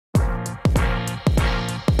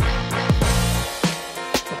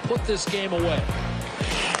put this game away.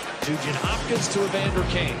 Nugent Hopkins to Evander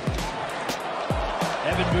Kane.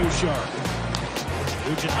 Evan Bouchard.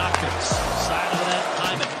 Nugent Hopkins. Side of the net,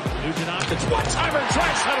 Hyman. Nugent Hopkins. One-timer,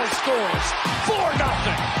 Draisaitl scores.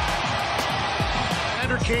 4-0.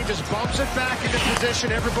 Kane just bumps it back into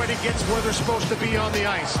position. Everybody gets where they're supposed to be on the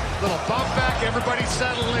ice. Little bump back, everybody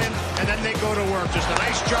settle in, and then they go to work. Just a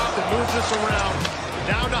nice job that moves this around.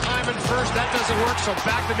 Down to Hyman first. That doesn't work, so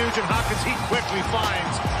back to Nugent Hopkins. He quickly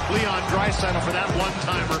finds Leon Draisaitl for that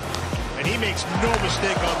one-timer. And he makes no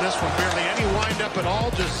mistake on this one. Barely any wind-up at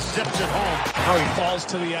all, just zips it home. How he falls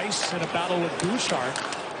to the ice in a battle with Bouchard.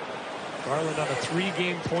 Garland on a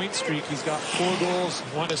 3-game point streak. He's got 4 goals,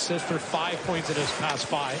 1 assist for 5 points in his past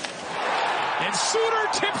 5. And Suter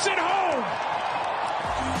tips it home.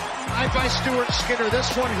 High by Stuart Skinner.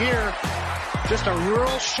 This one here, just a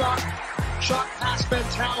real shot pass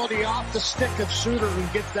mentality off the stick of Suter,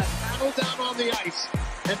 who gets that paddle down on the ice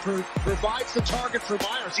and provides the target for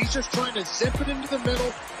Myers. He's just trying to zip it into the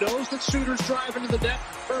middle, knows that Suter's driving to the net.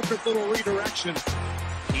 Perfect little redirection.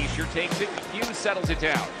 Hischier takes it, Hughes settles it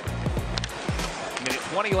down. Minute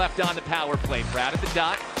 20 left on the power play. Brad at the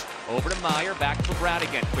dot. Over to Meyer. Back for Brad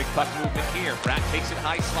again. Quick puck movement here. Brad takes it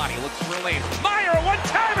high slot. He looks for a lane. Meyer, a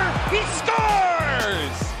one-timer. He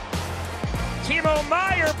scores! Timo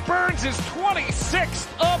Meyer burns his 26th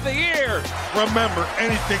of the year. Remember,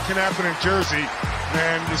 anything can happen in Jersey.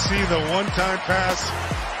 And you see the one-time pass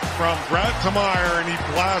from Brad to Meyer, and he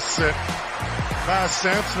blasts it past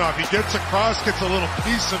Samsonov. He gets across, gets a little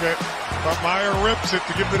piece of it. But Meyer rips it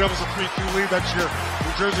to give the Devils a 3-2 lead. That's your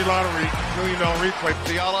New Jersey Lottery $1 million replay.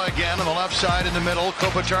 Fiala again on the left side in the middle.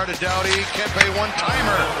 Kopitar to Doughty. Kempe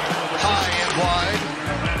one-timer. High and wide.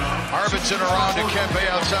 Arvidsson around to Kempe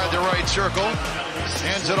outside the right circle.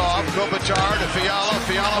 Hands it off. Kopitar to Fiala.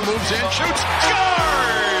 Fiala moves in. Shoots.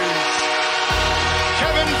 Scores!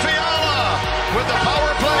 Kevin Fiala with the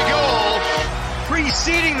power play goal.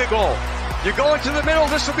 Preceding the goal. You're going to the middle.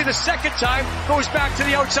 This will be the second time. Goes back to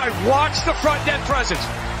the outside. Watch the front net presence.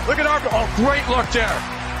 Look at our... Oh, great look there.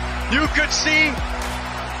 You could see,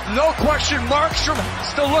 no question, Markstrom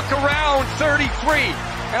has to look around 33.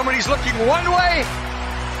 And when he's looking one way,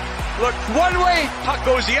 look one way, puck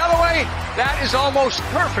goes the other way. That is almost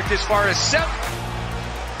perfect as far as set.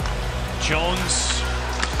 Jones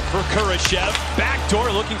for Kurashev. Backdoor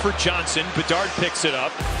looking for Johnson. Bedard picks it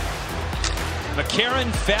up. McCarron,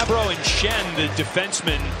 Fabro, and Shen, the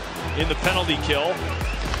defenseman, in the penalty kill.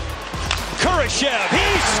 Kurashev,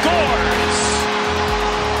 he scores!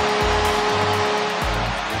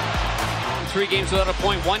 3 games without a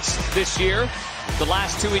point once this year. The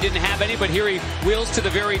last 2 he didn't have any, but here he wheels to the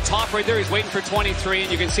very top right there. He's waiting for 23, and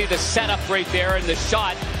you can see the setup right there and the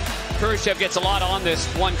shot. Kurashev gets a lot on this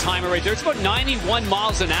one-timer right there. It's about 91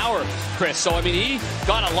 miles an hour, Chris. So, I mean, he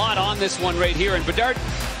got a lot on this one right here. And Bedard,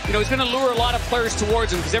 you know, he's going to lure a lot of players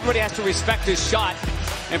towards him because everybody has to respect his shot.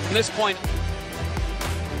 And from this point,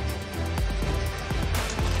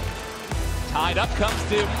 tied up comes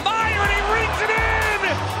to Meyer, and he rings it in!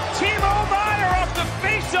 Timo Meyer off the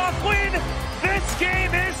face-off win. This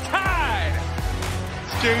game is tied.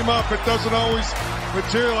 This game up, it doesn't always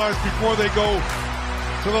materialize before they go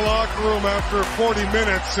to the locker room after 40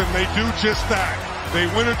 minutes, and they do just that. They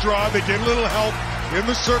win a draw, they get a little help in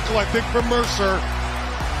the circle, I think, from Mercer.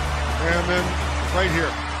 And then right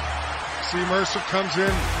here, see Mercer comes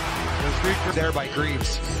in. There by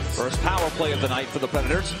Greaves. First power play of the night for the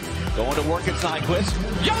Predators. Going to work at Nyquist.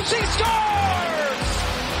 Josi scores!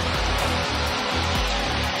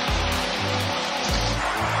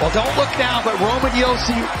 Well, don't look now, but Roman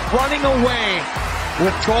Josi running away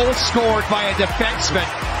with goals scored by a defenseman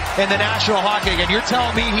in the National Hockey League. And you're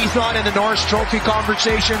telling me he's not in the Norris Trophy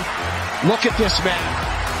conversation? Look at this man.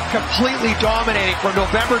 Completely dominating from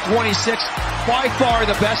November 26th. By far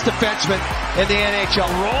the best defenseman in the NHL.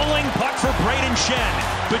 Rolling puck for Braden Shen.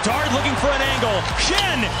 Bedard looking for an angle.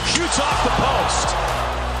 Shen shoots off the post.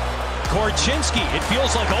 Korchinski, it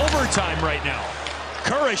feels like overtime right now.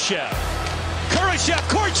 Kurashev.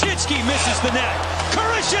 Korchinski misses the net.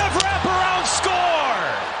 Kurashev wraparound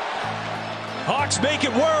score! Hawks make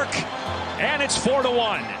it work, and it's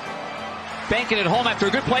 4-1. Banking it home after a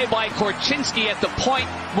good play by Korchinski at the point,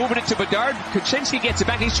 moving it to Bedard. Korchinski gets it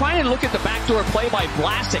back. He's trying to look at the backdoor play by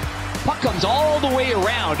Vlasic. Puck comes all the way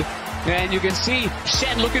around, and you can see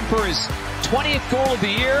Shen looking for his 20th goal of the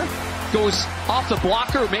year. Goes off the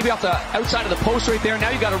blocker, maybe off the outside of the post right there. Now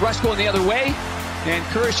you got a rush going the other way. And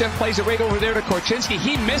Kurashev plays it right over there to Korchinski.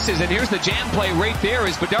 He misses, and here's the jam play right there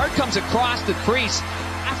as Bedard comes across the crease.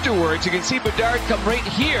 Afterwards, you can see Bedard come right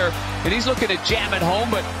here, and he's looking to jam it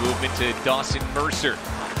home, but movement to Dawson Mercer.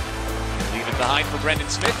 Leave been behind for Brendan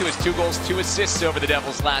Smith, who has 2 goals, 2 assists over the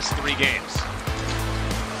Devils' last 3 games.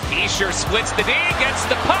 Hischier splits the D, gets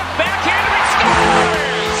the puck, backhander, and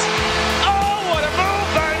scores! Oh, what a move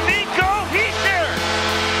by Nico Hischier!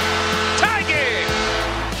 Tie game!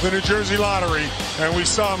 The New Jersey Lottery, and we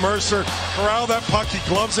saw Mercer corral that puck. He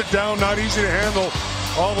gloves it down, not easy to handle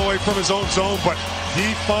all the way from his own zone, but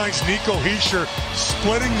he finds Nico Hischier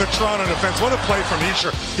splitting the Toronto defense. What a play from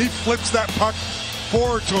Hischier. He flips that puck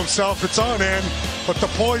forward to himself. It's on end, but the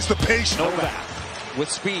poise, the patience. Novak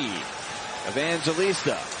with speed.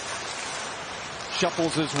 Evangelista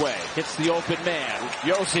shuffles his way, hits the open man.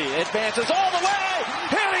 Josi advances all the way,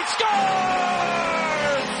 and he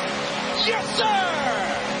scores! Yes, sir!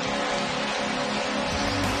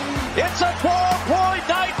 It's a 4-point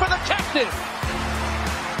night for the captain.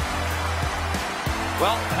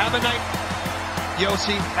 Well, have a night,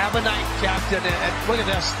 Josi. Have a night, captain. And look at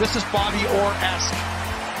this. This is Bobby Orr-esque.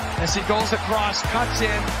 As he goes across, cuts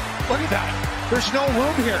in. Look at that. There's no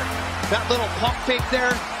room here. That little pump fake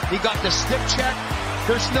there. He got the stick check.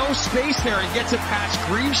 There's no space there. He gets it past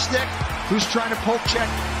Greaves' stick, who's trying to poke check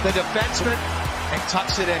the defenseman, and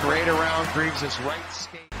tucks it in right around Greaves' right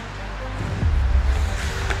skate.